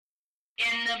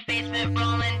In the basement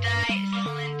rolling dice.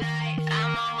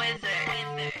 I'm a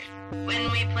wizard.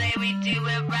 When we play, we do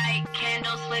it right.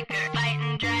 Candles flicker,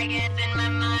 fighting dragons in my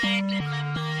mind.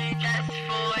 Just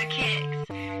for kicks.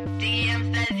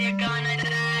 DM says you're gonna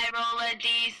die. Roll a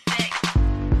d6.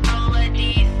 Roll a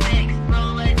d6.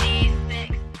 Roll a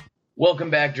d6. Welcome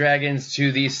back, Dragons,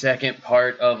 to the second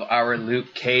part of our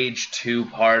Luke Cage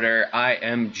two-parter. I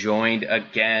am joined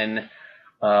again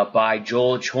by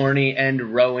Joel Chorney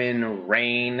and Rowan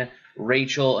Rain.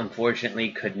 Rachel, unfortunately,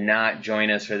 could not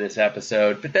join us for this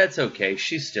episode, but that's okay.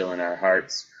 She's still in our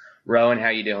hearts. Rowan, how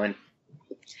you doing?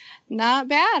 Not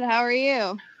bad. How are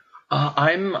you?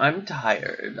 I'm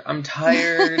tired.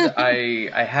 I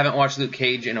haven't watched Luke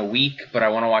Cage in a week, but I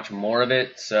want to watch more of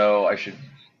it, so I should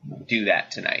do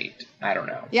that tonight. I don't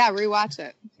know. Yeah, rewatch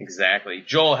it. Exactly.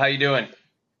 Joel, how you doing?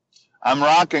 I'm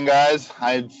rocking, guys.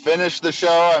 I finished the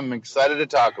show. I'm excited to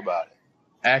talk about it.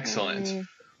 Excellent.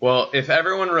 Well, if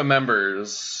everyone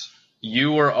remembers,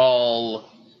 you were all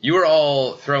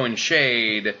throwing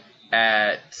shade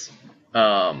at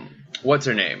what's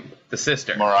her name? The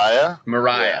sister. Mariah.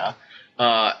 Yeah.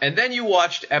 And then you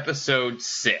watched episode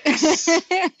 6.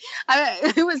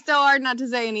 It was so hard not to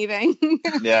say anything.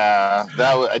 Yeah,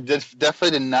 I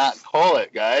definitely did not call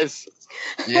it, guys.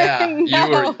 Yeah,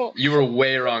 No. you were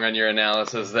way wrong on your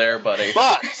analysis there, buddy.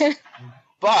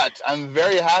 But I'm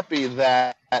very happy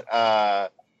that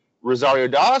Rosario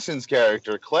Dawson's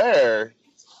character Claire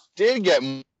did get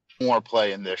more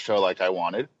play in this show, like I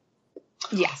wanted.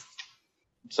 Yes.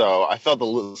 So I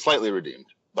felt slightly redeemed,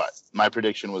 but my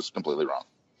prediction was completely wrong.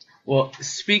 Well,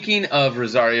 speaking of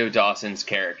Rosario Dawson's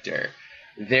character,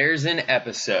 there's an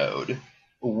episode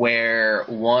where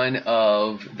one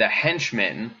of the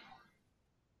henchmen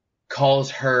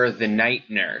calls her the night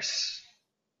nurse.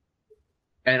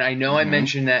 And I know I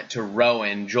mentioned that to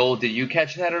Rowan. Joel, did you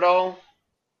catch that at all?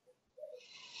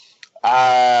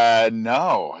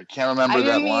 No. I can't remember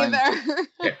that line.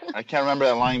 Either. I can't remember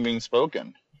that line being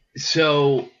spoken.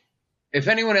 So, if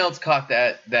anyone else caught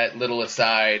that little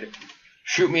aside,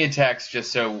 shoot me a text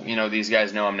just so, these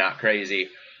guys know I'm not crazy.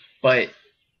 But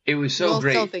it was so We'll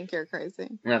great. still think you're crazy.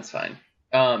 That's fine.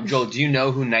 Joel, do you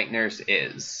know who Night Nurse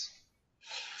is?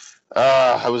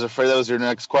 I was afraid that was your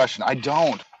next question. I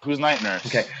don't. Who's Night Nurse?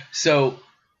 Okay, so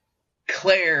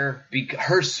Claire,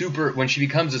 when she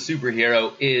becomes a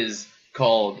superhero, is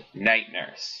called Night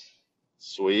Nurse.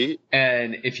 Sweet.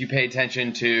 And if you pay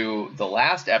attention to the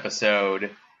last episode,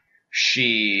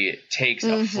 she takes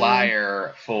a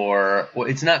flyer for... Well,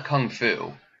 it's not Kung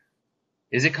Fu.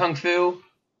 Is it Kung Fu?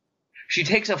 She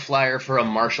takes a flyer for a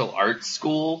martial arts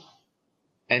school.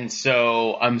 And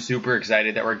so I'm super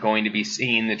excited that we're going to be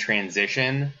seeing the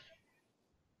transition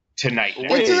to Night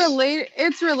Nurse.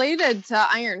 It's related to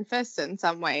Iron Fist in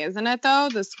some way, isn't it, though?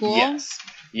 The school? Yes.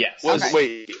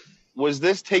 Wait, was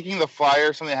this taking the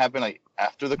flyer something that happened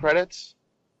after the credits?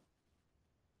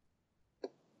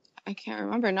 I can't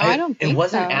remember. No, I don't think so. It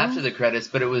wasn't after the credits,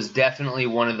 but it was definitely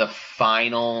one of the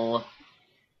final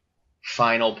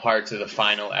parts of the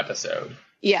final episode.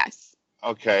 Yes.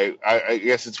 Okay, I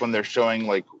guess it's when they're showing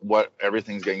what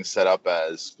everything's getting set up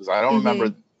as, because I don't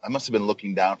remember. I must have been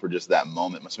looking down for just that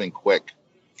moment. It must have been quick.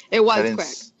 It was quick.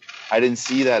 I didn't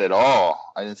see that at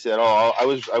all. I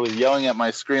was yelling at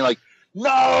my screen like,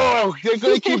 "No! They're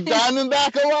gonna keep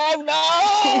Diamondback alive!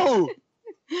 No!"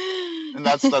 And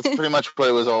that's pretty much what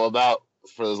it was all about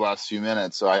for those last few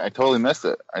minutes. So I totally missed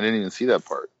it. I didn't even see that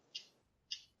part.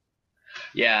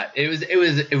 Yeah, it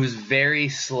was very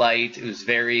slight. It was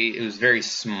very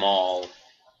small.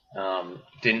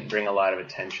 Didn't bring a lot of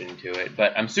attention to it,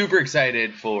 but I'm super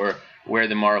excited for where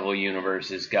the Marvel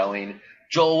Universe is going.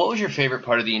 Joel, what was your favorite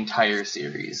part of the entire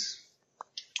series?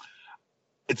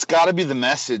 It's got to be the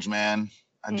message, man.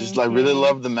 I really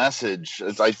love the message.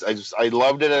 I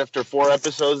loved it after 4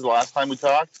 episodes the last time we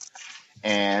talked,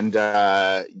 and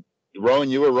Rowan,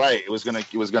 you were right. It was gonna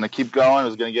keep going. It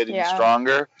was gonna get even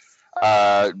stronger.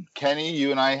 Kenny, you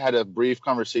and I had a brief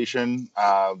conversation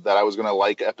that I was going to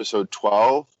like episode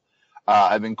 12.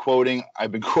 I've been quoting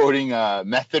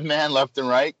Method Man left and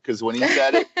right, because when he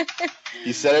said it,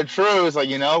 he said it true. It's like,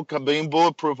 being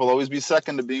bulletproof will always be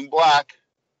second to being black.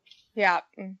 Yeah.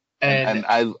 And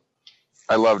I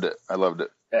loved it.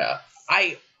 Yeah.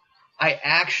 I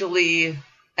actually,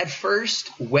 at first,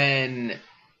 when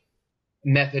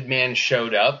Method Man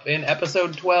showed up in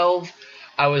episode 12,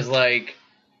 I was like,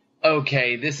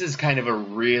 okay, this is kind of a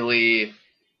really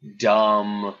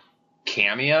dumb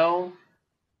cameo,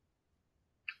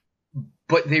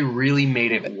 but they really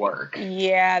made it work.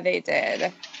 Yeah, they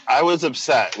did. I was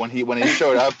upset when he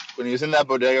showed up, when he was in that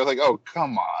bodega. I was like, oh,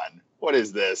 come on. What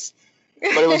is this?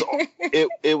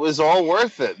 it was all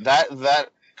worth it. That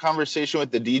conversation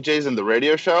with the DJs and the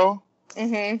radio show,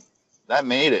 that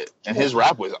made it. And his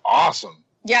rap was awesome.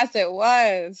 Yes, it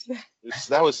was.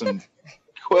 That was some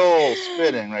quill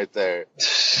spitting right there.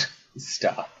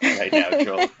 Stop right now,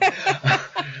 Joel.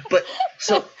 But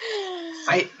so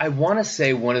I want to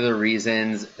say one of the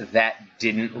reasons that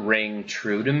didn't ring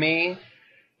true to me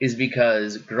is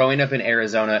because growing up in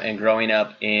Arizona and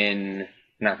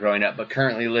but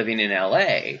currently living in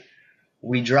LA,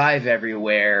 we drive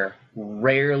everywhere.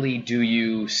 Rarely do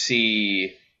you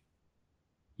see,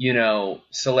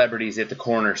 celebrities at the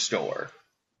corner store.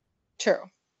 True.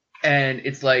 And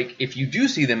it's like, if you do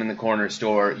see them in the corner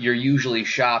store, you're usually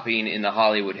shopping in the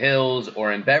Hollywood Hills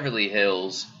or in Beverly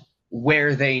Hills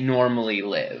where they normally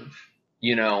live,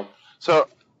 So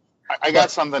I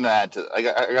got something to add to. I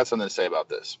got something to say about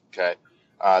this, okay?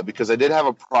 Because I did have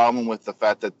a problem with the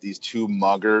fact that these two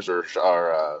muggers or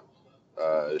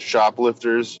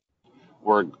shoplifters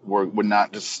would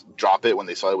not just drop it when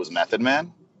they saw it was Method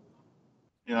Man,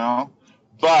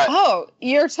 But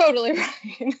you're totally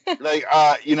right. like,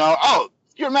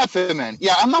 you're Method Man.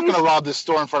 Yeah, I'm not gonna rob this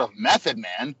store in front of Method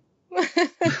Man.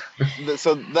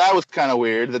 So that was kind of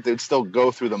weird that they'd still go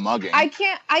through the mugging. I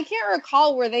can't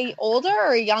recall, were they older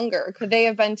or younger? Could they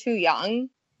have been too young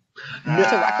to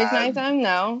recognize them?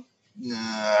 No.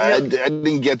 I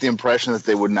didn't get the impression that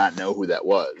they would not know who that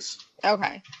was.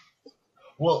 Okay.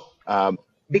 Well,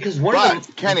 because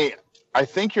Kenny, I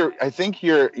think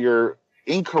you're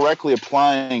incorrectly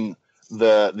applying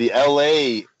the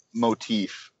LA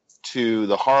motif to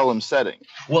the Harlem setting.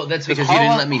 Well, that's because you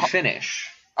didn't let me finish.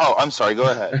 Oh, I'm sorry. Go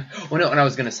ahead. Well, no, and I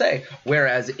was going to say,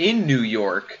 whereas in New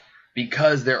York,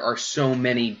 because there are so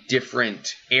many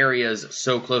different areas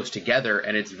so close together,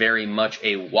 and it's very much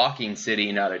a walking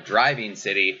city, not a driving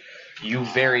city, you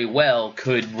very well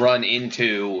could run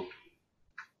into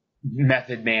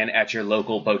Method Man at your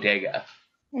local bodega.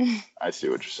 I see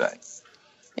what you're saying.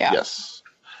 Yeah. Yes.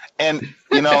 And,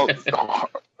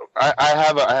 I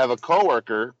have a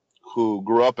coworker who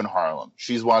grew up in Harlem.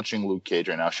 She's watching Luke Cage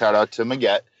right now. Shout out to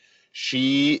Maguette.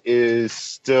 She is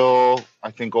still,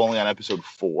 I think, only on episode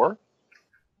 4.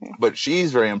 But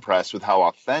she's very impressed with how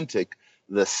authentic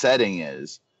the setting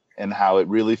is and how it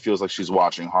really feels like she's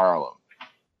watching Harlem.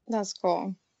 That's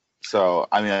cool. So,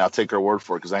 I mean, I'll take her word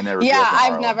for it because I never grew up in I've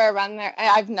Harlem. never been there.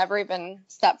 I've never even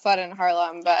stepped foot in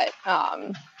Harlem, but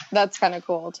that's kind of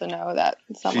cool to know that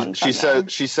someone. She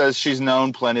says she's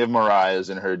known plenty of Mariahs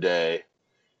in her day.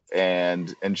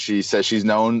 And she says she's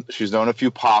known a few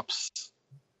pops,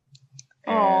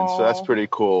 and so that's pretty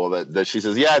cool. That she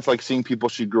says, yeah, it's like seeing people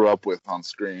she grew up with on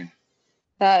screen.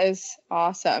 That is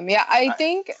awesome. Yeah, I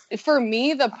think for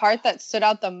me the part that stood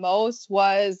out the most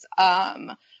was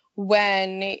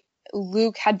when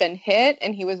Luke had been hit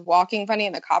and he was walking funny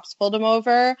and the cops pulled him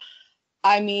over.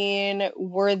 I mean,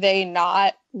 were they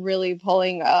not really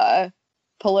pulling a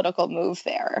political move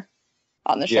there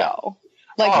on the show?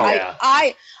 Like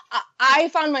I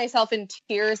found myself in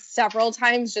tears several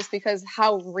times just because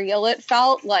how real it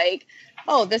felt. Like,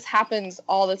 oh, this happens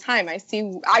all the time. I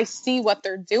see what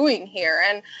they're doing here,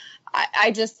 and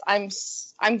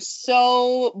I'm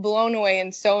so blown away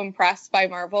and so impressed by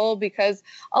Marvel because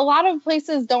a lot of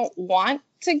places don't want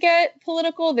to get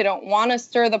political. They don't want to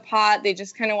stir the pot. They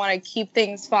just kind of want to keep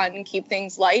things fun and keep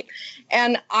things light.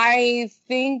 And I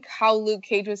think how Luke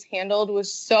Cage was handled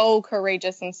was so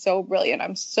courageous and so brilliant.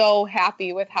 I'm so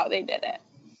happy with how they did it.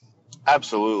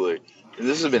 Absolutely. And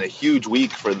this has been a huge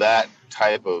week for that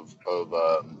type of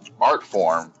art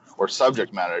form or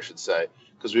subject matter, I should say,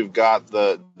 because we've got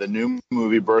the new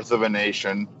movie Birth of a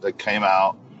Nation that came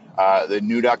out, the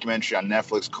new documentary on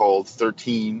Netflix called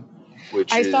 13,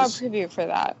 I saw a preview for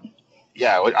that.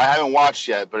 Yeah, I haven't watched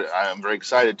yet, but I'm very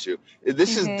excited to.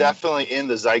 This is definitely in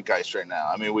the zeitgeist right now.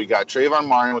 I mean, we got Trayvon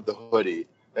Martin with the hoodie.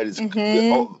 That is,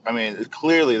 I mean,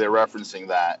 clearly they're referencing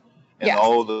that in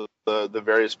all the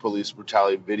various police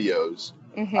brutality videos.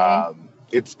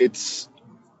 It's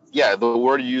the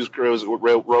word you used,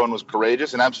 Rowan, was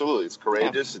courageous, and absolutely, it's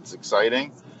courageous. It's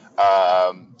exciting.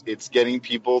 It's getting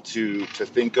people to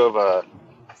think of a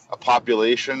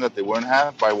population that they wouldn't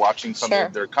have by watching something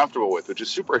that they're comfortable with, which is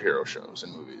superhero shows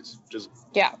and movies, which is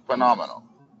phenomenal.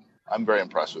 I'm very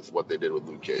impressed with what they did with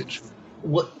Luke Cage.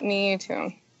 Me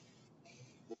too.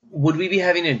 Would we be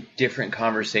having a different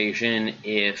conversation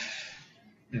if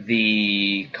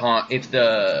the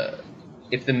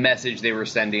message they were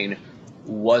sending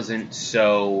wasn't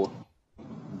so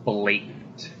blatant?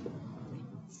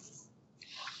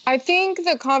 I think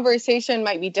the conversation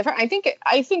might be different.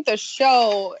 I think the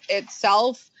show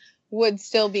itself would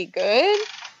still be good.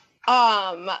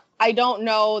 I don't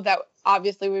know that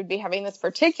obviously we would be having this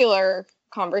particular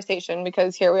conversation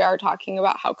because here we are talking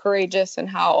about how courageous and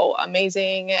how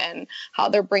amazing and how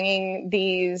they're bringing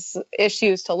these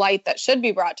issues to light that should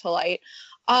be brought to light.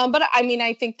 But I mean,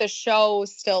 I think the show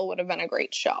still would have been a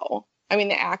great show. I mean,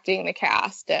 the acting, the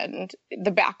cast, and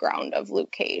the background of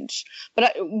Luke Cage.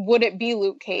 But would it be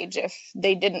Luke Cage if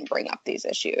they didn't bring up these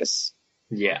issues?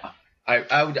 Yeah,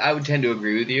 I would tend to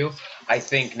agree with you. I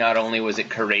think not only was it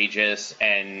courageous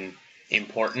and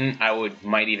important, I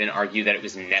might even argue that it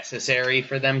was necessary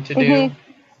for them to do. Mm-hmm.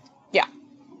 Yeah.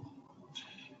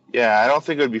 Yeah, I don't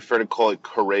think it would be fair to call it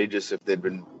courageous if they'd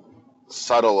been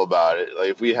subtle about it. Like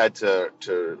if we had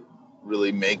to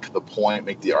really make the point,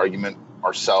 make the argument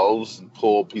ourselves and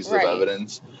pull pieces of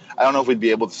evidence, I don't know if we'd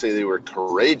be able to say they were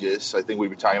courageous. I think we'd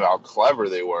be talking about how clever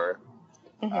they were.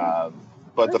 Mm-hmm.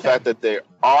 But the fact that they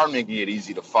are making it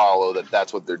easy to follow,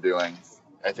 that's what they're doing,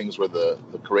 I think is where the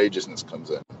courageousness comes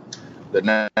in.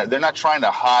 They're not trying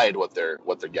to hide what they're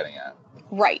getting at.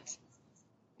 Right.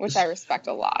 Which I respect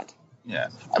a lot. Yeah.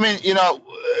 I mean,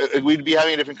 we'd be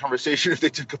having a different conversation if they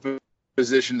took a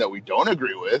position that we don't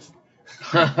agree with.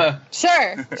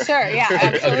 Sure, yeah,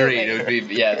 absolutely. Agreed. It would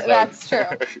be, that's true.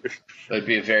 It would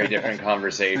be a very different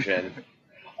conversation.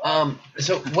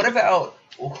 So what about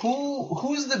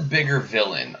who's the bigger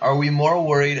villain? Are we more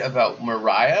worried about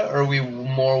Mariah or are we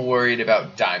more worried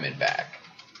about Diamondback?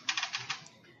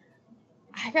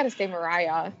 I gotta say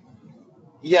Mariah.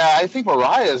 Yeah, I think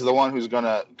Mariah is the one who's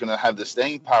gonna have the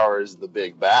staying power as the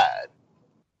big bad.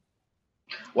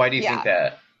 Why do you think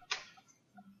that?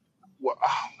 Well,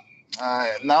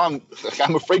 now I'm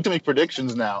afraid to make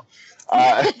predictions now.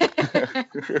 Well,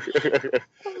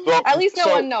 at least no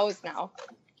one knows now.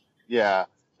 Yeah,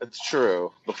 that's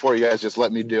true. Before you guys just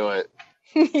let me do it.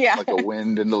 Yeah. Like a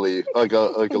wind in the leaf, like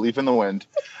a leaf in the wind.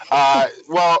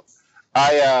 Well,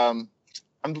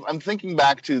 I'm thinking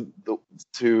back to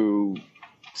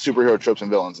superhero tropes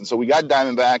and villains, and so we got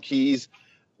Diamondback. He's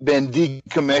been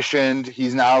decommissioned.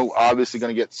 He's now obviously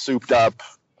going to get souped up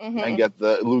and get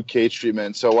the Luke Cage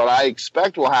treatment. So what I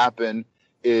expect will happen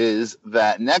is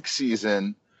that next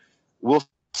season we'll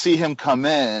see him come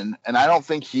in, and I don't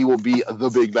think he will be the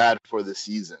big bad for the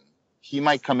season. He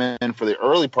might come in for the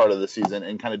early part of the season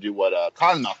and kind of do what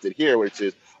Cottonmouth did here, which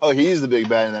is, oh, he's the big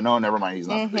bad, and then, oh, never mind, he's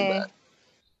not the big bad.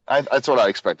 That's what I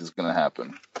expect is going to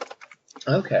happen.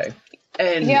 Okay.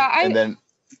 And then...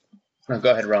 No,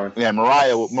 go ahead, Rowan. Yeah,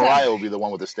 Mariah will be the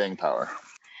one with the staying power.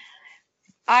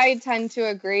 I tend to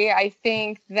agree. I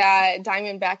think that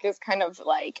Diamondback is kind of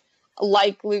like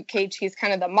Luke Cage, he's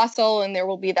kind of the muscle, and there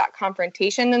will be that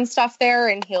confrontation and stuff there,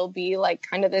 and he'll be like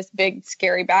kind of this big,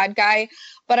 scary bad guy.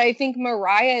 But I think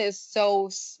Mariah is so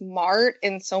smart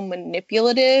and so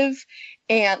manipulative,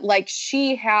 and like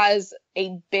she has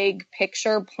a big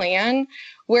picture plan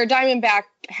where Diamondback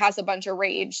has a bunch of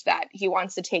rage that he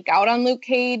wants to take out on Luke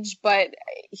Cage, but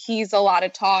he's a lot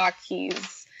of talk. He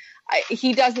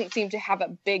doesn't seem to have a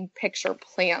big picture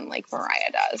plan like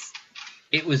Mariah does.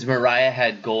 It was Mariah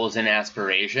had goals and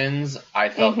aspirations. I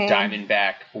felt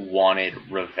Diamondback wanted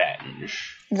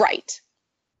revenge. Right.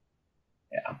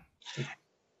 Yeah.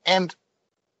 And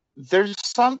there's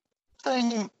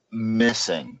something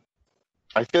missing.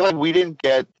 I feel like we didn't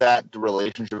get that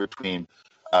relationship between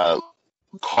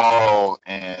Carl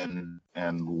and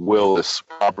Willis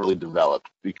properly developed.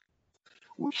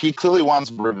 He clearly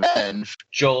wants revenge.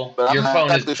 Joel, your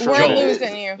phone is... We're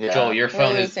losing you. Yeah. Joel, your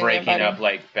phone is breaking up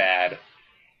like bad.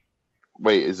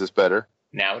 Wait, is this better?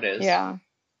 Now it is. Yeah.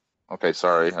 Okay,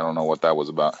 sorry. I don't know what that was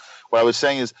about. What I was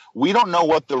saying is we don't know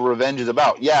what the revenge is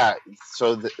about. Yeah,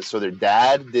 so their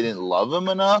dad didn't love him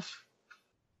enough,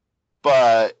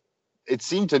 but it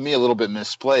seemed to me a little bit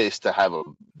misplaced to have a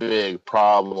big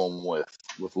problem with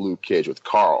LukeAge, with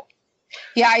Carl.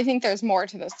 Yeah, I think there's more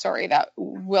to the story that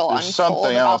will unfold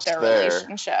about their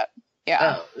relationship.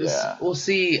 Yeah. Well,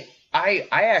 see, I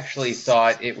actually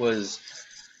thought it was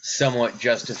somewhat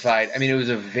justified. I mean, it was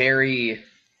a very,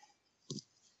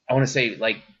 I want to say,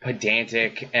 like,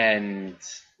 pedantic and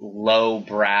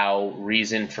lowbrow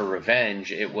reason for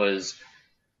revenge. It was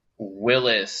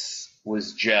Willis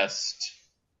was just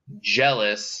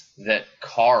jealous that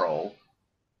Carl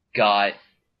got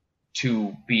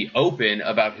to be open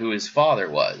about who his father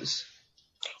was.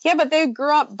 Yeah, but they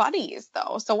grew up buddies,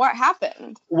 though. So what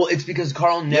happened? Well, it's because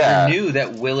Carl never knew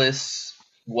that Willis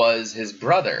was his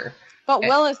brother. But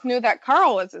Willis knew that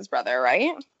Carl was his brother,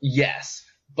 right? Yes,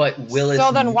 but Willis...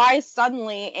 So then why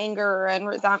suddenly anger and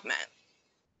resentment?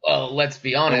 Well, let's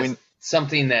be honest.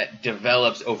 Something that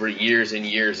develops over years and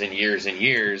years and years and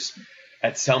years,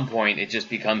 at some point it just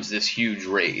becomes this huge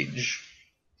rage.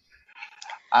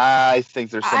 I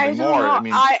think there's something don't more. know. I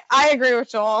mean, I agree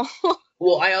with Joel.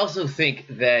 Well, I also think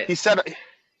that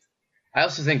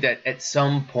at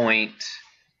some point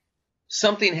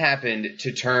something happened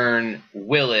to turn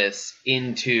Willis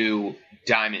into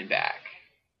Diamondback.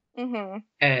 Mm-hmm.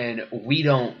 And we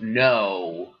don't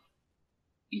know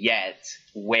yet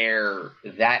where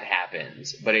that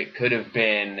happens, but it could have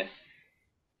been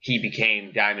he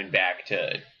became Diamondback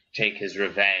to take his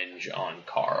revenge on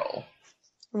Carl.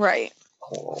 Right.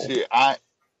 See,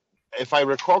 if I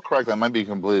recall correctly, I might be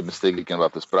completely mistaken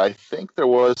about this, but I think there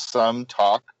was some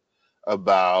talk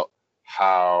about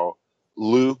how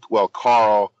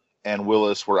Carl and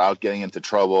Willis were out getting into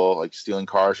trouble, like stealing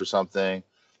cars or something,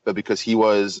 but because he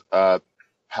was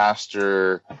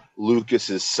Pastor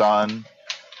Lucas's son,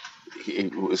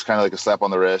 it was kind of like a slap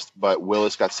on the wrist, but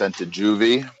Willis got sent to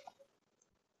juvie.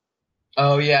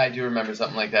 Oh yeah, I do remember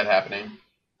something like that happening.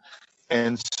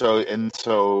 And so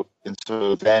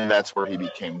then that's where he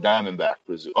became Diamondback.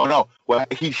 Oh no, well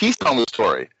he's telling the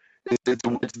story. It's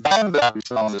Diamondback who's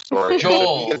telling the story.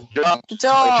 Joel,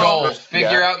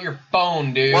 figure out your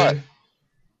phone, dude. What?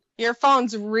 Your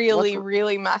phone's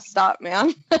really messed up,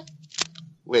 man.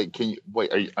 Wait,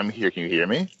 I'm here. Can you hear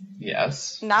me?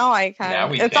 Yes. Now I can. Now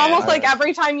we it's can. almost like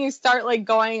every time you start like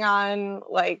going on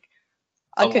like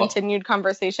a continued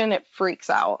conversation, it freaks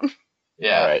out.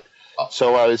 Yeah. All right.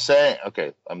 So what I was saying,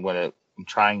 okay, I'm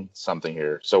trying something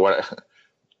here. So what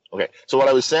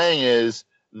I was saying is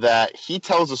that he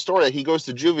tells a story that he goes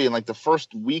to juvie, and like the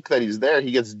first week that he's there,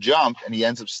 he gets jumped and he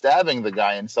ends up stabbing the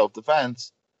guy in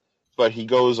self-defense, but he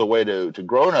goes away to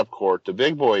grown-up court, to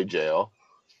big boy jail,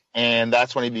 and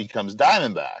that's when he becomes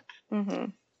Diamondback. Mm-hmm.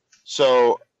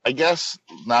 So I guess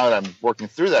now that I'm working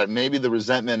through that, maybe the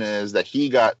resentment is that he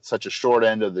got such a short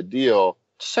end of the deal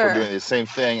for doing the same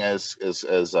thing as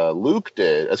Luke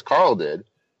did, as Carl did.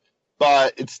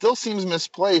 But it still seems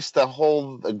misplaced to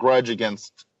hold a grudge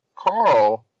against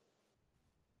Carl,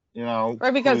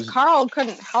 Right, because Carl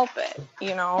couldn't help it,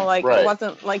 It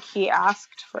wasn't like he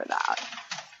asked for that.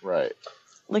 Right.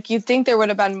 Like, you'd think there would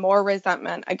have been more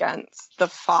resentment against the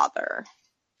father.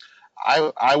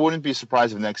 I wouldn't be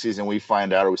surprised if next season we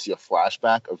find out or we see a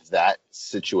flashback of that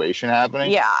situation happening.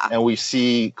 Yeah. And we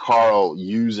see Carl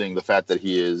using the fact that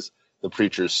he is the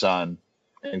preacher's son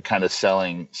and kind of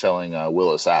selling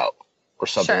Willis out or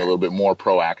something a little bit more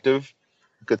proactive.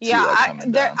 Could see that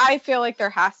coming down. I feel like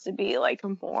there has to be like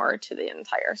more to the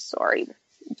entire story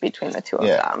between the two of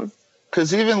them.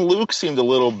 Because even Luke seemed a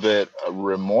little bit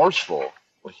remorseful.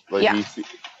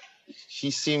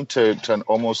 He seemed to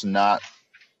almost not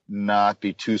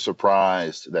be too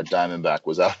surprised that Diamondback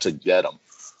was out to get him.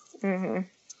 Mm-hmm.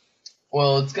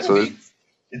 Well, it's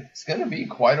gonna be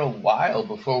quite a while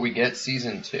before we get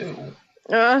season 2.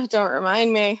 Don't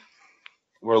remind me.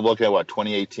 We're looking at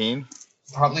 2018?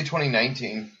 Probably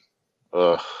 2019.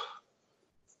 Ugh.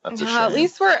 That's a shame.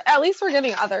 At least we're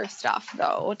getting other stuff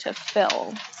though to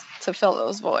fill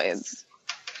those voids.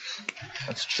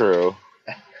 That's true.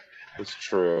 It's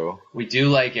true. We do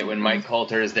like it when Mike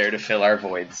Coulter is there to fill our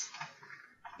voids.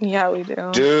 Yeah, we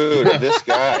do. Dude, this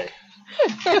guy.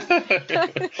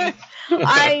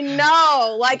 I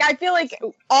know. Like, I feel like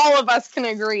all of us can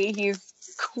agree he's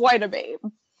quite a babe.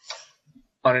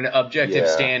 On an objective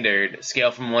standard,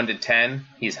 scale from 1 to 10,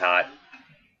 he's hot.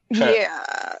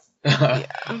 Yeah.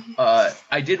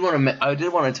 I did want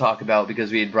to talk about,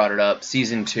 because we had brought it up,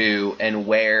 season 2 and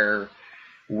where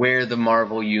the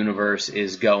Marvel Universe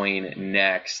is going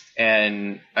next.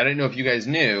 And I don't know if you guys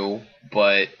knew,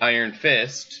 but Iron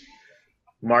Fist,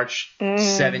 March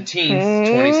 17th,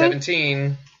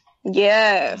 2017.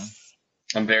 Yes.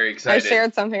 I'm very excited. I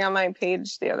shared something on my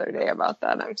page the other day about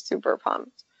that. I'm super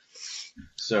pumped.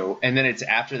 So, and then it's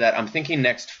after that. I'm thinking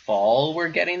next fall we're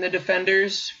getting the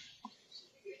Defenders.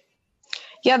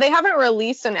 Yeah, they haven't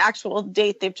released an actual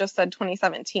date. They've just said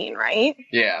 2017, right?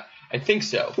 Yeah, I think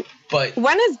so. But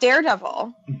when is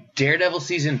Daredevil? Daredevil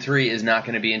season 3 is not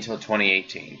going to be until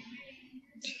 2018.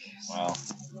 Wow.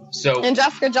 So, and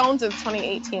Jessica Jones is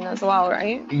 2018 as well,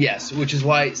 right? Yes, which is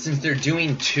why, since they're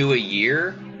doing 2 a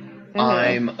year,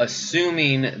 I'm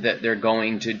assuming that they're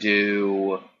going to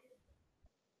do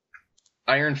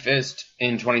Iron Fist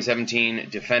in 2017,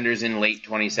 Defenders in late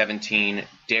 2017,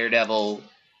 Daredevil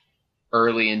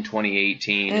early in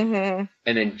 2018, and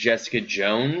then Jessica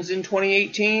Jones in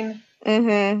 2018.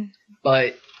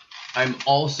 But I'm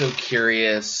also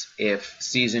curious if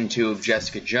season 2 of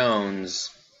Jessica Jones,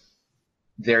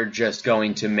 they're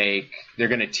going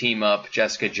to team up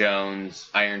Jessica Jones,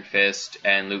 Iron Fist,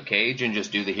 and Luke Cage and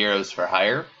just do the Heroes for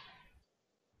Hire.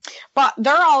 But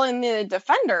they're all in the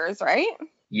Defenders, right?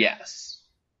 Yes.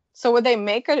 So would they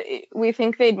we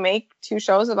think they'd make 2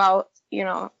 shows about,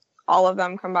 all of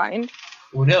them combined?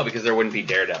 Well, no, because there wouldn't be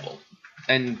Daredevil.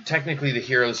 And technically the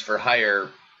Heroes for Hire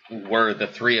were the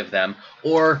 3 of them.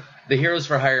 Or the Heroes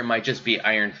for Hire might just be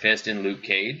Iron Fist and Luke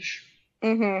Cage.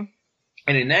 Mm-hmm.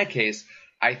 And in that case,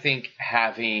 I think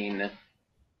having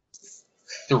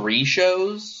 3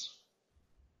 shows,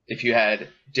 if you had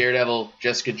Daredevil,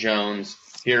 Jessica Jones,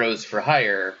 Heroes for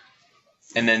Hire,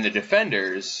 and then the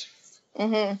Defenders,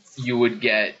 you would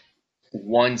get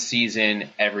 1 season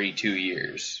every 2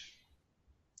 years.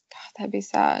 God, that'd be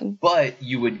sad. But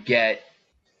you would get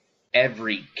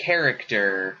every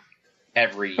character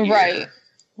every year.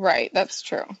 Right, that's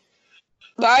true.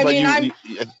 But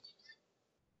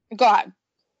go ahead.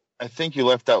 I think you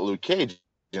left out Luke Cage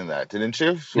in that, didn't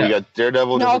you? So No. we got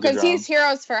Daredevil. No, because he's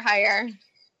Heroes for Hire.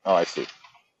 Oh, I see.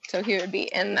 So he would be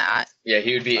in that. Yeah,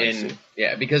 he would be in.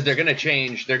 Yeah, because they're gonna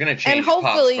change. They're gonna change. And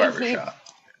hopefully Pop's Barbershop.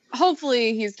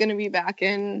 Hopefully he's gonna be back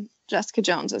in Jessica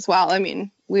Jones as well. I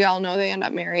mean, we all know they end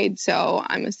up married, so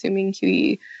I'm assuming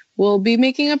he will be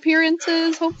making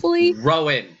appearances. Hopefully.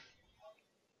 Rowan,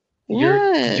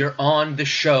 What? you're on the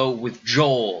show with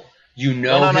Joel. You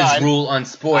know his rule on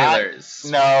spoilers.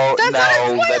 No, That's not a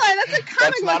spoiler. That's a that's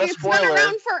comic not book. a It's been spoiler.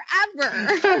 around forever.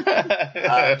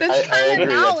 That's I common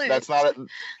agree. knowledge. That's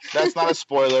not a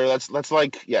spoiler. That's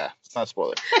like, yeah, it's not a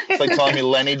spoiler. It's like telling me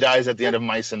Lenny dies at the end of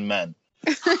Mice and Men.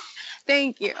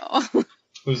 Thank you.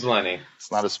 Who's Lenny?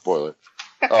 It's not a spoiler.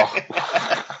 Oh.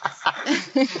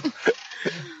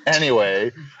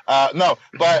 Anyway, no,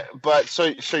 but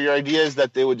so your idea is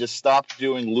that they would just stop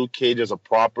doing Luke Cage as a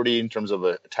property in terms of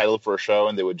a title for a show,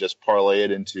 and they would just parlay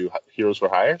it into Heroes for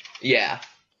Hire? Yeah.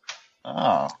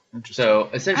 Oh, interesting. So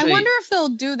essentially, I wonder if they'll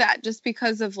do that just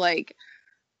because of like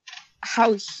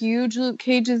how huge Luke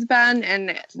Cage has been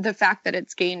and the fact that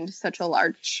it's gained such a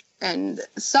large and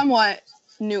somewhat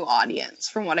new audience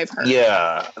from what I've heard.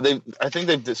 Yeah, I think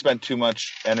they've spent too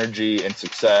much energy and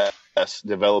success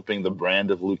developing the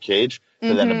brand of Luke Cage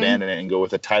to then abandon it and go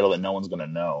with a title that no one's going to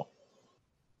know.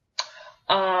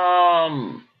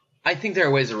 I think there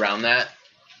are ways around that.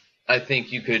 I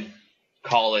think you could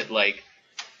call it like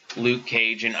Luke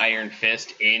Cage and Iron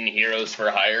Fist in Heroes for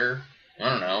Hire. I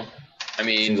don't know. I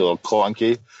mean, Seems a little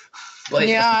clunky. like,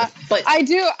 Yeah, but I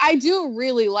do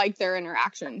really like their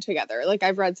interaction together. Like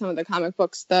I've read some of the comic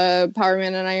books, the Power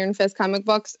Man and Iron Fist comic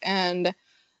books, and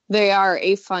they are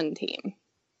a fun team.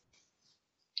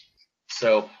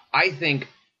 So I think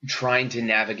trying to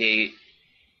navigate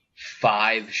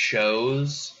 5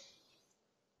 shows,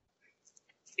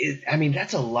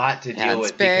 that's a lot to deal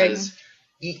with big. because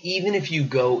even if you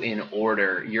go in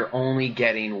order, you're only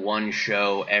getting 1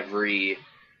 show every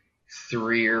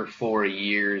 3 or 4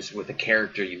 years with a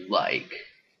character you like.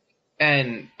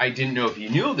 And I didn't know if you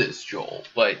knew this, Joel,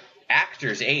 but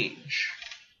actors age.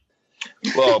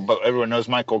 Well, but everyone knows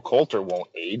Michael Coulter won't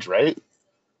age, right?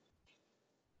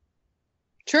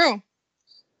 True.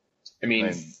 I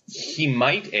mean, he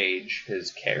might age,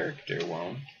 his character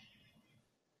won't.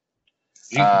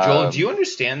 Joel, do you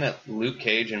understand that Luke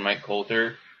Cage and Mike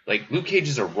Coulter, like, Luke Cage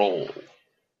is a role?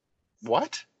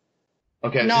 What?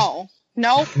 Okay. No.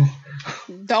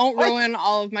 Don't ruin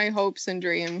all of my hopes and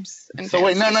dreams. And So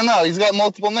wait, fantasies. no. He's got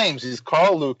multiple names. He's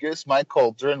Carl Lucas, Mike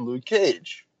Coulter, and Luke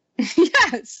Cage.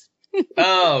 Yes.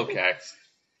 Oh, okay.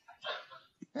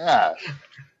 Yeah,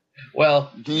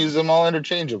 Well, you can use them all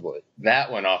interchangeably.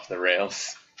 that went off the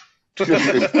rails.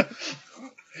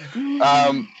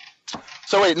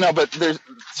 So wait, no, but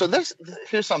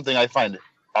here's something I find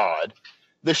odd.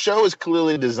 The show is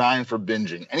clearly designed for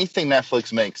binging. Anything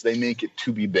Netflix makes, they make it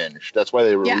to be binged. That's why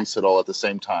they release it all at the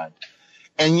same time.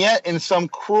 And yet, in some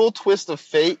cruel twist of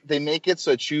fate, they make it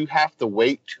so that you have to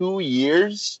wait 2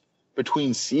 years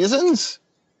between seasons.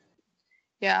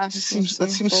 Yeah. It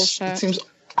seems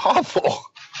awful.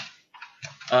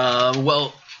 Well,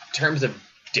 in terms of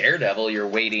Daredevil, you're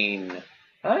waiting.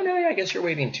 Oh no, yeah, I guess you're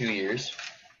waiting 2 years.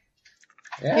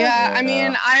 Yeah, I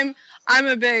mean, I'm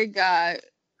a big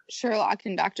Sherlock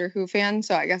and Doctor Who fan,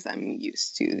 so I guess I'm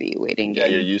used to the waiting game. Yeah,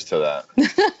 you're used to that.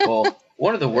 Well,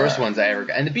 one of the worst ones I ever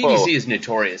got, and the BBC is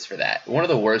notorious for that. One of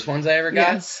the worst ones I ever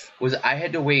got was I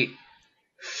had to wait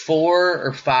 4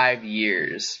 or 5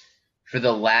 years for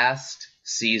the last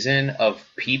season of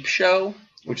Peep Show,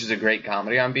 which is a great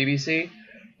comedy on BBC,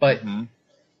 but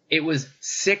it was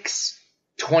 6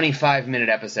 25-minute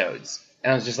episodes.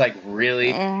 And I was just like, really?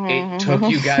 It took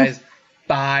you guys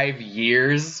 5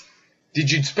 years? Did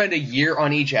you spend a year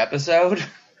on each episode?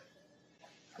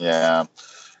 Yeah,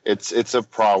 it's a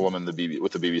problem with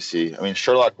the BBC. I mean,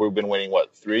 Sherlock, we've been waiting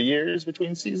 3 years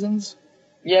between seasons?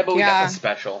 Yeah, but we got the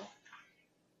special.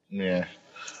 Yeah.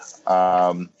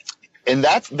 And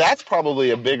that's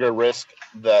probably a bigger risk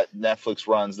that Netflix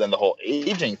runs than the whole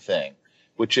aging thing,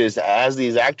 which is as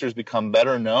these actors become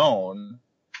better known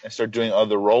and start doing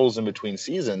other roles in between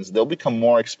seasons, they'll become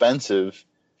more expensive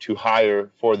to hire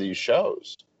for these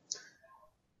shows.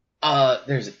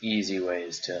 There's easy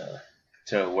ways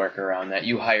to work around that.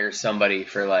 You hire somebody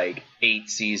for like 8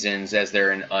 seasons as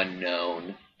they're an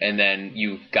unknown, and then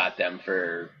you've got them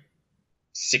for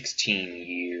 16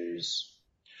 years.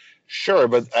 Sure,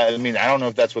 but I mean, I don't know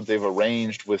if that's what they've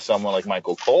arranged with someone like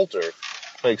Michael Coulter,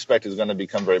 who I expect is going to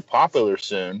become very popular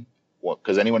soon,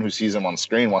 because anyone who sees him on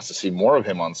screen wants to see more of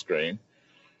him on screen.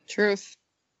 Truth.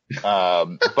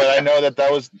 But I know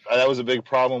that was a big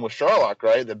problem with Sherlock,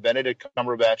 right? That Benedict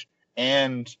Cumberbatch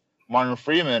and Martin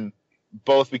Freeman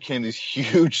both became these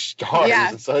huge stars,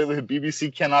 Yeah. and suddenly the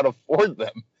BBC cannot afford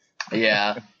them.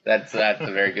 Yeah, that's a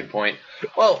very good point.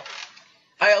 Well,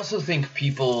 I also think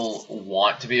people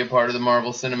want to be a part of the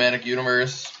Marvel Cinematic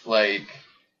Universe. Like,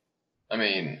 I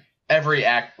mean, every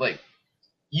act, like,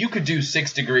 you could do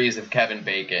 6 Degrees of Kevin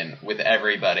Bacon with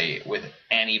anybody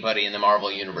in the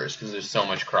Marvel Universe, because there's so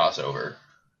much crossover.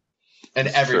 And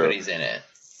everybody's in it.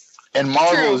 And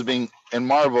Marvel True.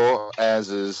 Marvel, as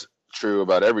is true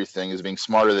about everything, is being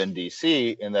smarter than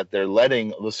DC in that they're letting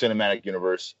the cinematic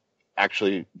universe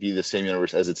actually be the same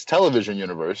universe as its television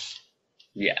universe.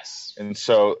 Yes. And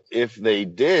so if they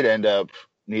did end up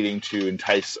needing to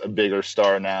entice a bigger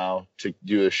star now to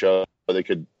do a show, they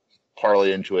could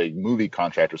parlay into a movie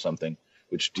contract or something,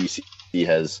 which DC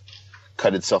has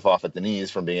cut itself off at the knees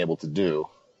from being able to do.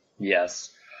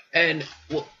 Yes. And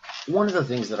well, one of the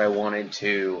things that I wanted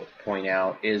to point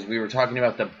out is we were talking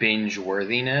about the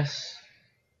binge-worthiness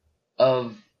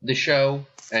of the show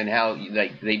and how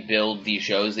like they build these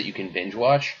shows that you can binge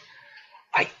watch.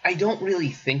 I don't really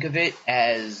think of it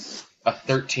as a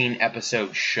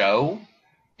 13-episode show.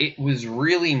 It was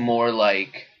really more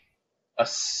like a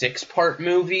 6-part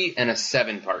movie and a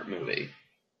 7-part movie.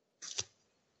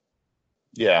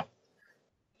 Yeah.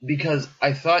 Because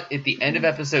I thought at the end of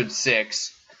episode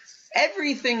 6,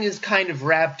 everything is kind of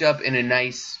wrapped up in a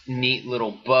nice, neat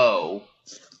little bow,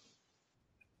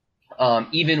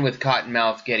 even with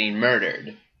Cottonmouth getting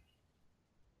murdered.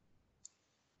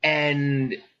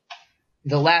 And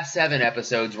the last 7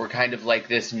 episodes were kind of like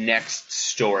this next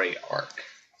story arc.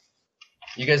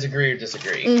 You guys agree or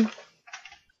disagree?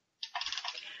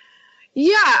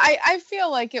 Yeah, I feel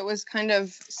like it was kind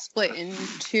of split in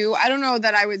 2. I don't know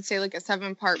that I would say like a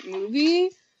 7-part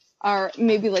movie or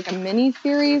maybe like a mini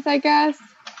series, I guess.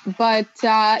 But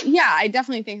yeah, I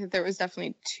definitely think that there was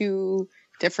definitely 2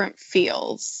 different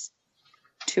feels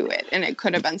to it, and it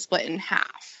could have been split in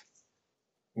half.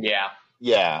 Yeah.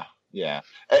 Yeah.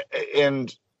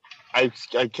 And I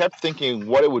kept thinking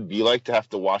what it would be like to have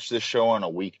to watch this show on a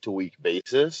week-to-week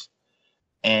basis,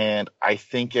 and I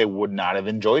think I would not have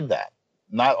enjoyed that.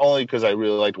 Not only because I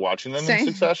really liked watching them in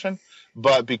succession,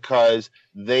 but because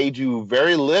they do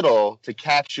very little to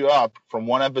catch you up from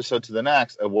one episode to the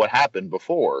next of what happened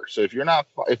before. So if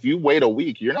you wait a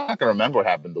week, you're not going to remember what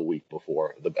happened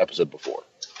the episode before.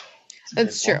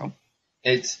 That's true.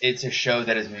 It's a show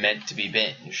that is meant to be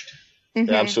binged. Mm-hmm.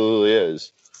 It absolutely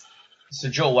is. So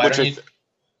Joel, why don't you?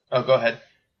 Oh, go ahead.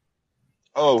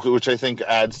 Oh, which I think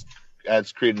adds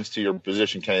credence to your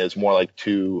position, Kenny. It's more like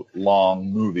 2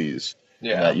 long movies.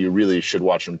 Yeah. That you really should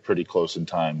watch them pretty close in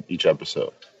time each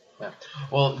episode. Yeah.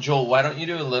 Well, Joel, why don't you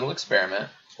do a little experiment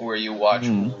where you watch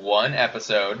 1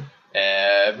 episode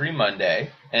every Monday,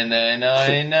 and then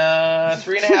in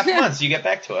 3.5 months you get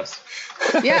back to us.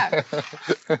 Yeah.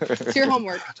 It's your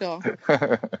homework, Joel.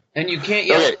 And you can't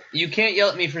yell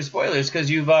at me for spoilers because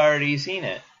you've already seen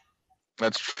it.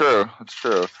 That's true.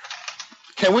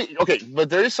 Can we? Okay,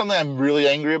 but there is something I'm really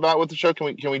angry about with the show.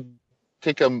 Can we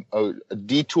take a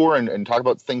detour and talk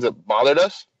about things that bothered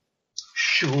us?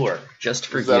 Sure, just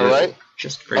for you. Is that all right?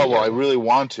 Just for you. Oh well, I really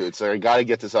want to. It's like I got to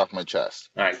get this off my chest.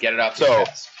 All right, get it off your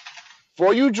chest.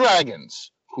 For you dragons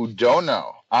who don't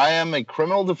know, I am a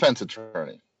criminal defense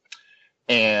attorney,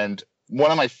 and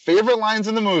one of my favorite lines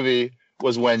in the movie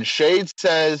was when Shade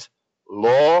says,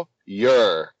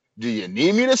 "Lawyer, do you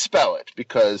need me to spell it?"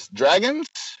 Because dragons,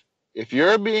 if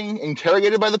you're being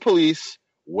interrogated by the police,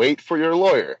 wait for your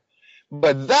lawyer.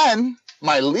 But then,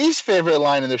 my least favorite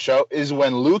line in the show is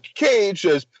when Luke Cage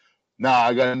says, "Nah,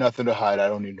 I got nothing to hide. I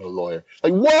don't need no lawyer."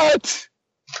 Like, what?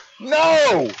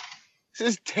 No! This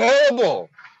is terrible.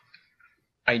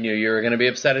 I knew you were going to be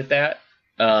upset at that.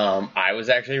 I was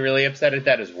actually really upset at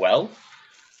that as well.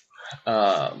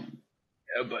 But,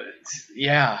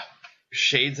 yeah,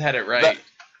 Shades had it right.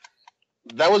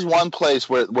 That was one place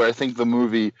where I think the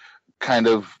movie kind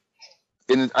of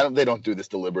they don't do this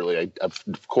deliberately.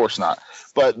 Of course not.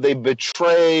 But they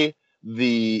betray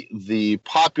the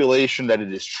population that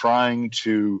it is trying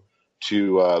to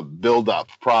build up,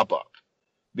 prop up,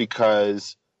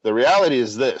 because the reality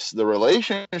is this: the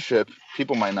relationship,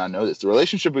 people might not know this, the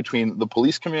relationship between the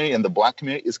police community and the black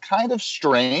community is kind of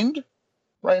strained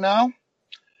right now.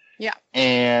 Yeah.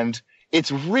 And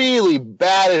it's really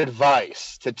bad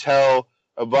advice to tell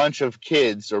a bunch of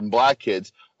kids or black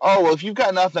kids, oh, well, if you've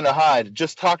got nothing to hide,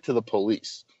 just talk to the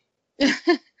police.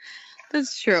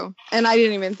 That's true. And I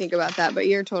didn't even think about that, but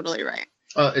you're totally right.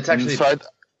 It's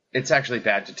actually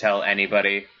bad to tell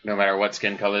anybody, no matter what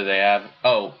skin color they have,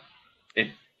 oh,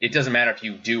 it doesn't matter if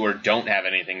you do or don't have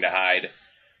anything to hide.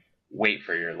 Wait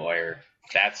for your lawyer.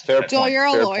 That's fair. Joel, you're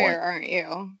a fair lawyer, point. Aren't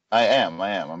you? I am.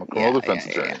 I'm a criminal defense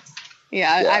attorney.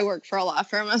 Yeah, I work for a law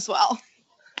firm as well.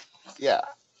 Yeah.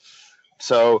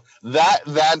 So that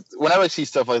whenever I see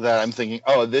stuff like that, I'm thinking,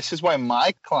 oh, this is why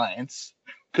my clients,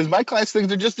 because my clients think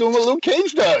they're just doing what Luke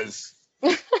Cage does.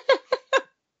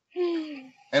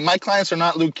 And my clients are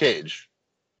not Luke Cage.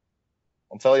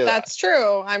 I'll tell you that. That's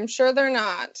true. I'm sure they're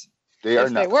not. They are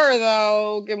if not. they were,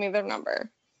 though, give me their number.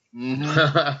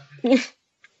 Mm-hmm.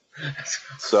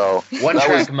 So one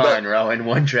track mind, Rowan.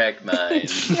 One track mind.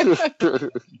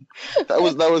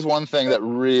 that was one thing that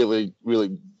really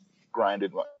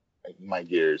grinded my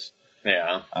gears.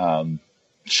 Yeah.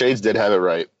 Shades did have it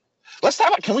right.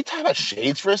 Can we talk about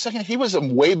Shades for a second? He was a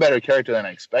way better character than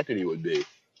I expected he would be.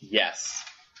 Yes.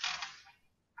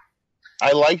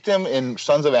 I liked him in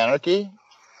Sons of Anarchy,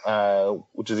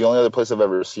 which is the only other place I've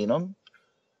ever seen him.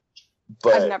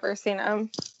 But I've never seen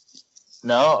him.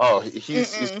 No? Oh,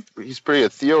 he's pretty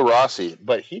good. Theo Rossi,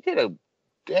 but he did a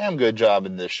damn good job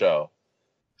in this show.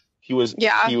 He was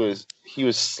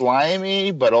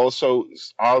slimy, but also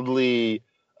oddly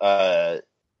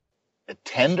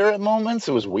tender at moments.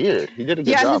 It was weird. He did a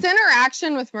good job. Yeah, his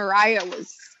interaction with Mariah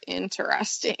was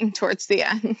interesting towards the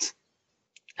end.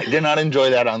 I did not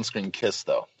enjoy that on-screen kiss,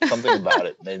 though. Something about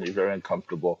it made me very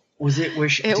uncomfortable. Was it where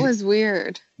she... It was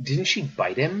weird. Didn't she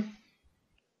bite him?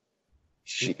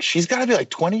 She's got to be like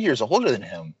 20 years older than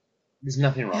him. There's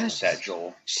nothing wrong with that,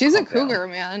 Joel. She's a cougar,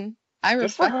 man. I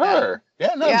respect good for her.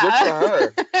 That. Good for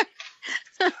her.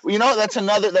 Well, you know, that's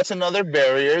another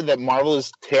barrier that Marvel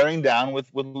is tearing down with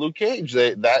Luke Cage.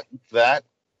 That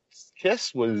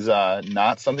kiss was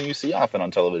not something you see often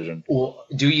on television. Well,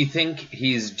 do you think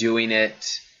he's doing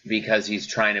it because he's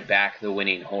trying to back the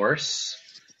winning horse,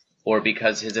 or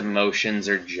because his emotions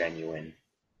are genuine?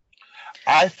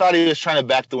 I thought he was trying to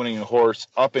back the winning horse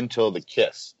up until the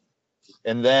kiss.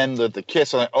 And then the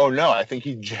kiss, I'm like, oh no, I think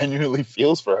he genuinely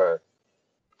feels for her.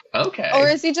 Okay. Or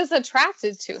is he just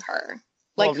attracted to her?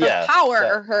 Like her power,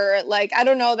 or her, like, I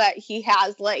don't know that he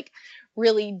has like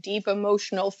really deep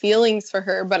emotional feelings for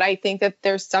her, but I think that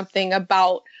there's something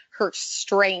about her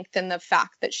strength and the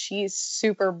fact that she's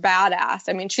super badass.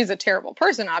 I mean, she's a terrible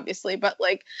person, obviously, but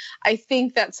like, I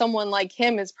think that someone like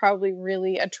him is probably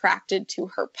really attracted to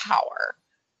her power.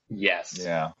 Yes.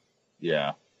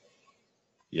 Yeah.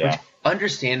 Which,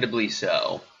 understandably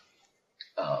so.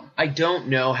 I don't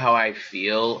know how I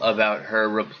feel about her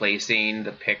replacing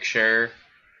the picture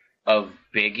of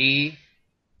Biggie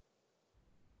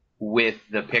with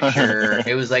the picture.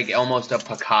 It was like almost a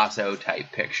Picasso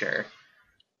type picture.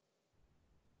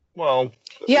 Well,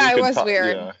 yeah, it was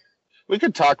weird. Yeah. We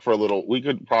could talk for a little. We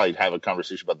could probably have a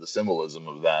conversation about the symbolism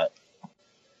of that.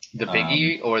 The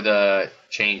Biggie or the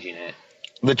changing it?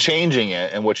 The changing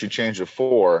it and what you changed it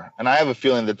for. And I have a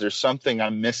feeling that there's something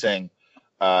I'm missing,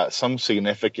 some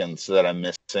significance that I'm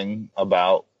missing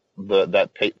about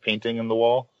that painting in the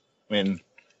wall. I mean,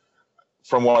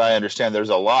 from what I understand, there's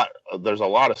a lot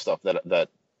of stuff that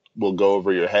will go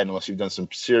over your head unless you've done some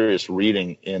serious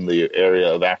reading in the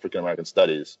area of African American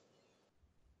studies.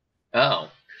 Oh,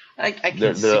 I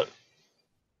can see.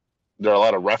 There are a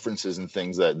lot of references and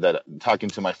things that talking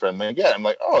to my friend again, I'm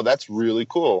like, oh, that's really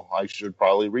cool. I should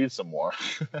probably read some more.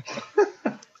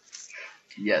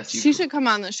 Yes, she should come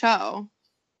on the show.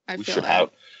 I feel like.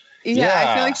 Yeah,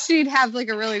 I feel like she'd have like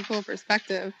a really cool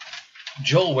perspective.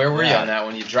 Joel, where were you on that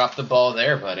when you dropped the ball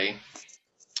there, buddy?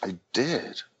 I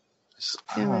did. If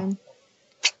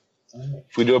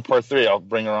we do a part 3, I'll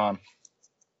bring her on.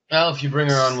 Well, if you bring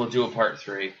her on, we'll do a part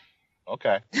 3.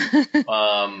 Okay.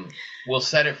 We'll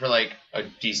set it for like a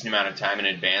decent amount of time in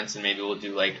advance, and maybe we'll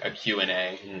do like a Q&A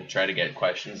and try to get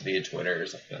questions via Twitter or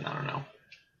something. I don't know.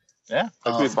 Yeah,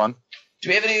 that'd be fun. Do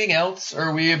we have anything else? Or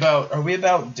are we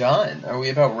about done? Are we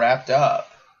about wrapped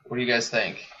up? What do you guys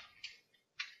think?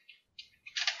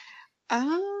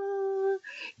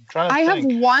 trying to I have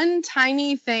think. one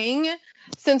tiny thing,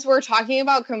 since we're talking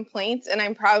about complaints, and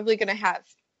I'm probably going to have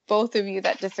both of you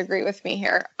that disagree with me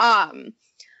here.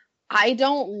 I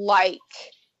don't like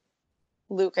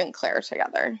Luke and Claire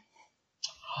together.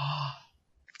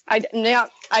 I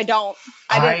don't. I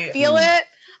didn't feel it.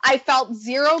 I felt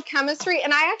zero chemistry,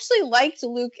 and I actually liked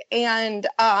Luke and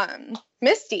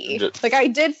Misty. Like, I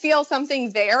did feel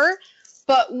something there,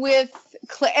 but with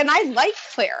Claire, and I like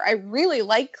Claire. I really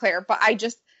like Claire, but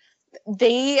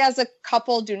they as a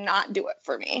couple do not do it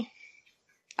for me.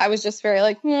 I was just very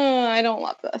like, I don't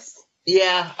love this.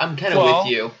 Yeah, I'm kind of with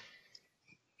you.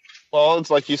 Well, it's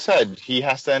like you said, he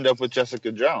has to end up with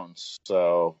Jessica Jones,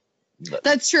 so...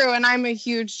 That's true, and I'm a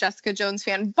huge Jessica Jones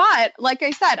fan. But, like I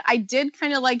said, I did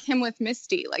kind of like him with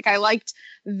Misty. Like, I liked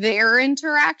their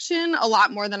interaction a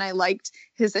lot more than I liked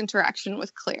his interaction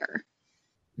with Claire.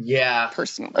 Yeah.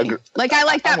 Personally. Like, I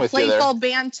like that playful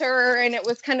banter, and it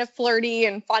was kind of flirty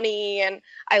and funny, and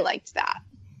I liked that.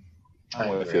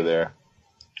 I'm with you there.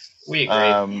 We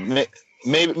agree.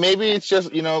 Maybe it's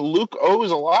just, Luke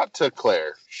owes a lot to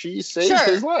Claire. She saved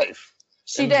his life.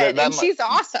 She did, and she's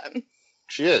awesome.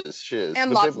 She is.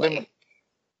 And lovely.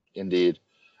 Indeed.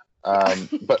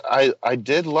 But I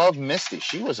did love Misty.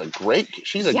 She's a great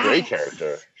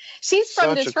character. She's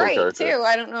from Detroit, too.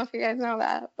 I don't know if you guys know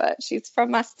that, but she's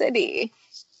from my city.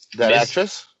 That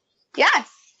actress? Yes.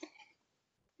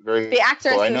 The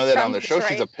actress. Well, I know that on the show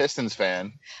she's a Pistons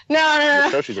fan. No. On the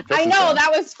show, she's a Pistons I know, fan.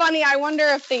 that was funny. I wonder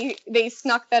if they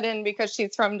snuck that in because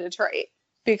she's from Detroit.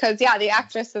 Because, the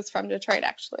actress is from Detroit,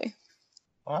 actually.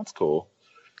 Oh, that's cool.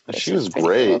 She was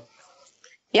great. Cool.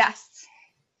 Yes.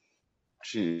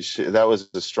 She that was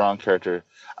a strong character.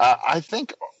 I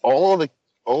think all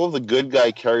of the good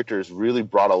guy characters really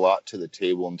brought a lot to the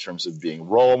table in terms of being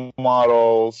role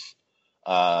models.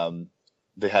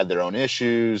 They had their own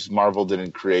issues. Marvel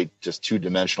didn't create just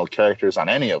two-dimensional characters on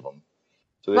any of them.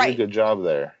 So they did a good job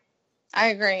there. I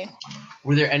agree.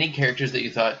 Were there any characters that you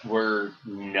thought were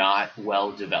not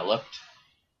well developed?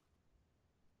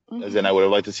 As in, I would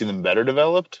have liked to see them better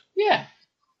developed? Yeah.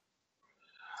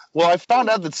 Well, I found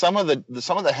out that some of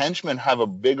the henchmen have a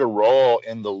bigger role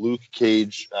in the Luke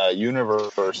Cage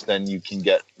universe than you can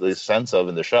get the sense of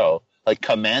in the show. Like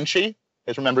Comanche. You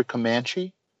guys remember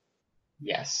Comanche?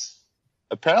 Yes.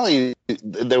 Apparently,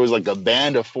 there was like a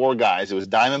band of 4 guys. It was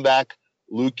Diamondback,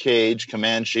 Luke Cage,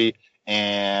 Comanche,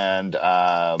 and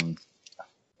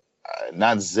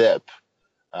not Zip.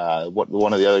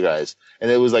 One of the other guys, and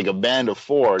it was like a band of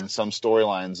 4 in some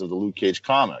storylines of the Luke Cage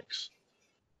comics.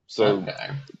 So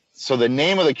the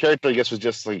name of the character, I guess, was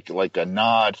just like a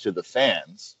nod to the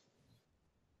fans.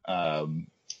 It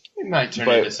might turn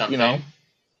into something.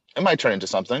 It might turn into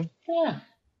something. Yeah.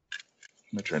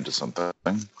 It might turn into something.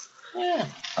 Yeah.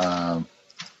 All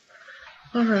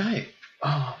right.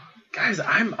 Oh, guys,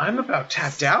 I'm about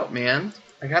tapped out, man.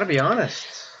 I gotta be honest.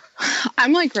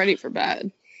 I'm like ready for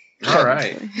bed. All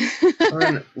right.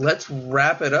 Then let's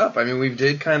wrap it up. I mean, we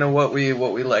did kind of what we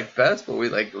like best, what we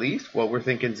like least, what we're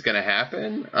thinking is going to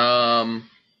happen.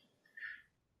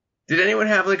 Did anyone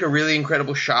have like a really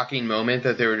incredible, shocking moment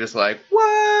that they were just like,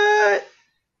 what?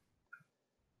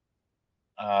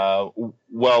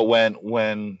 Well,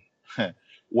 when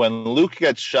Luke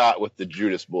gets shot with the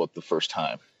Judas bullet the first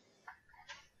time.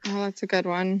 Oh, that's a good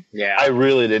one. Yeah. I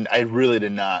really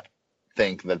did not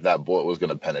think that bullet was going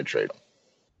to penetrate him.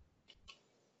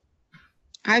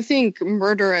 I think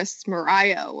Murderous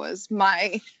Mariah was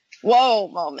my whoa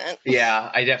moment. Yeah,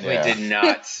 I definitely did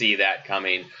not see that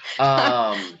coming.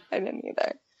 I didn't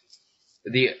either.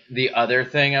 The other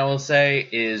thing I will say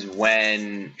is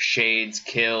when Shades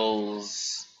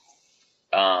kills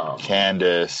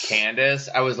Candace,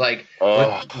 I was like,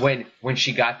 when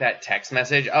she got that text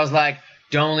message, I was like,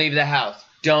 don't leave the house.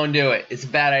 Don't do it. It's a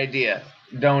bad idea.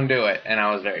 Don't do it. And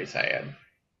I was very sad.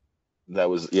 That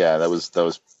was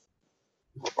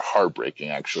heartbreaking,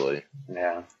 actually.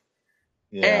 Yeah.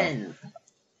 And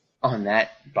on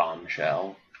that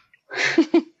bombshell.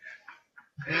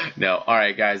 No. All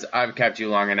right, guys. I've kept you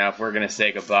long enough. We're going to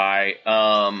say goodbye.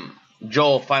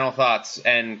 Joel, final thoughts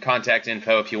and contact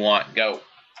info if you want. Go.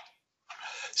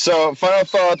 So, final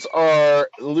thoughts are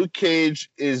Luke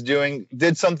Cage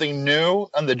did something new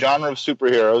on the genre of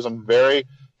superheroes. I'm very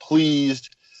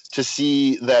pleased to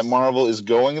see that Marvel is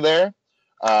going there.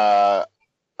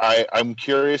 I'm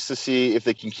curious to see if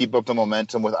they can keep up the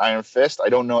momentum with Iron Fist. I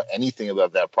don't know anything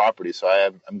about that property, so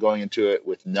I'm going into it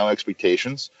with no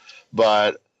expectations.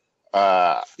 But,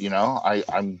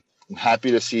 I'm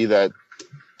happy to see that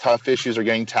tough issues are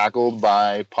getting tackled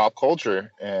by pop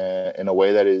culture in a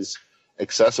way that is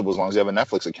accessible as long as you have a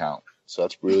Netflix account. So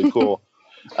that's really cool.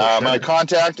 My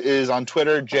contact is on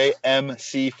Twitter,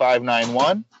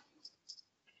 JMC591.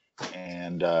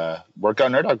 And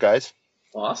workout nerd out, guys.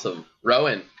 Awesome.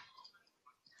 Rowan.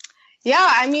 Yeah,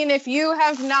 I mean, if you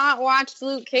have not watched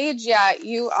Luke Cage yet,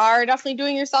 you are definitely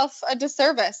doing yourself a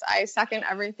disservice. I second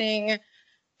everything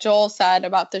Joel said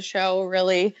about the show,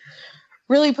 really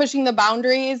pushing the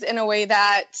boundaries in a way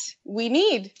that we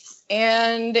need.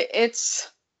 And it's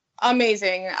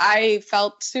amazing. I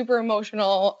felt super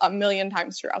emotional a million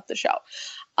times throughout the show.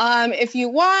 If you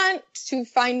want to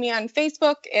find me on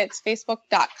Facebook, it's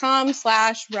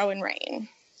facebook.com/RowanRain.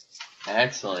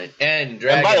 Excellent. And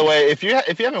by the way, if you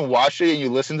haven't watched it and you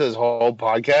listen to this whole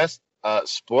podcast,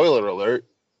 spoiler alert.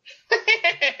 Yeah,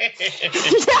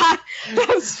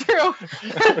 that's true.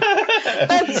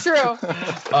 That's true.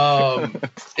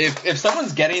 If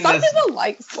someone's getting Some this, people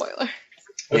like spoiler.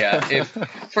 yeah.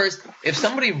 If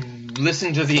somebody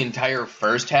listened to the entire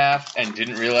first half and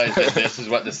didn't realize that this is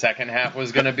what the second half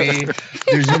was going to be,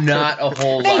 there's not a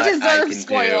whole lot I can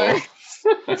spoilers.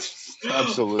 do.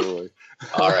 Absolutely.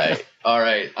 All right.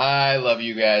 I love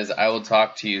you guys. I will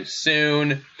talk to you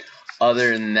soon.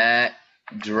 Other than that,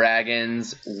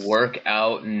 dragons, work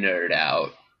out, nerd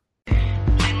out.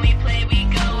 When we play, we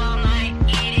go all night,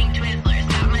 eating Twizzlers.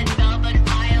 Got my spell books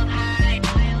piled high.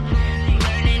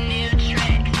 Learning new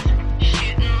tricks,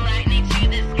 shooting lightning to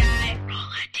the sky. Roll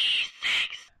a d6.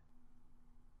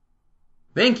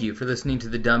 Thank you for listening to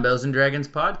the Dumbbells and Dragons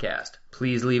podcast.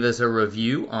 Please leave us a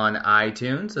review on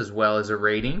iTunes as well as a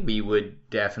rating. We would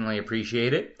definitely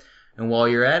appreciate it. And while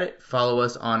you're at it, follow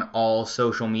us on all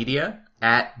social media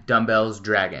at Dumbbells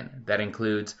Dragon. That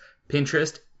includes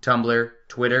Pinterest, Tumblr,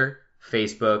 Twitter,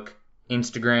 Facebook,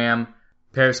 Instagram,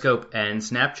 Periscope, and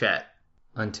Snapchat.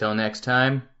 Until next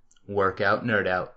time, work out, nerd out.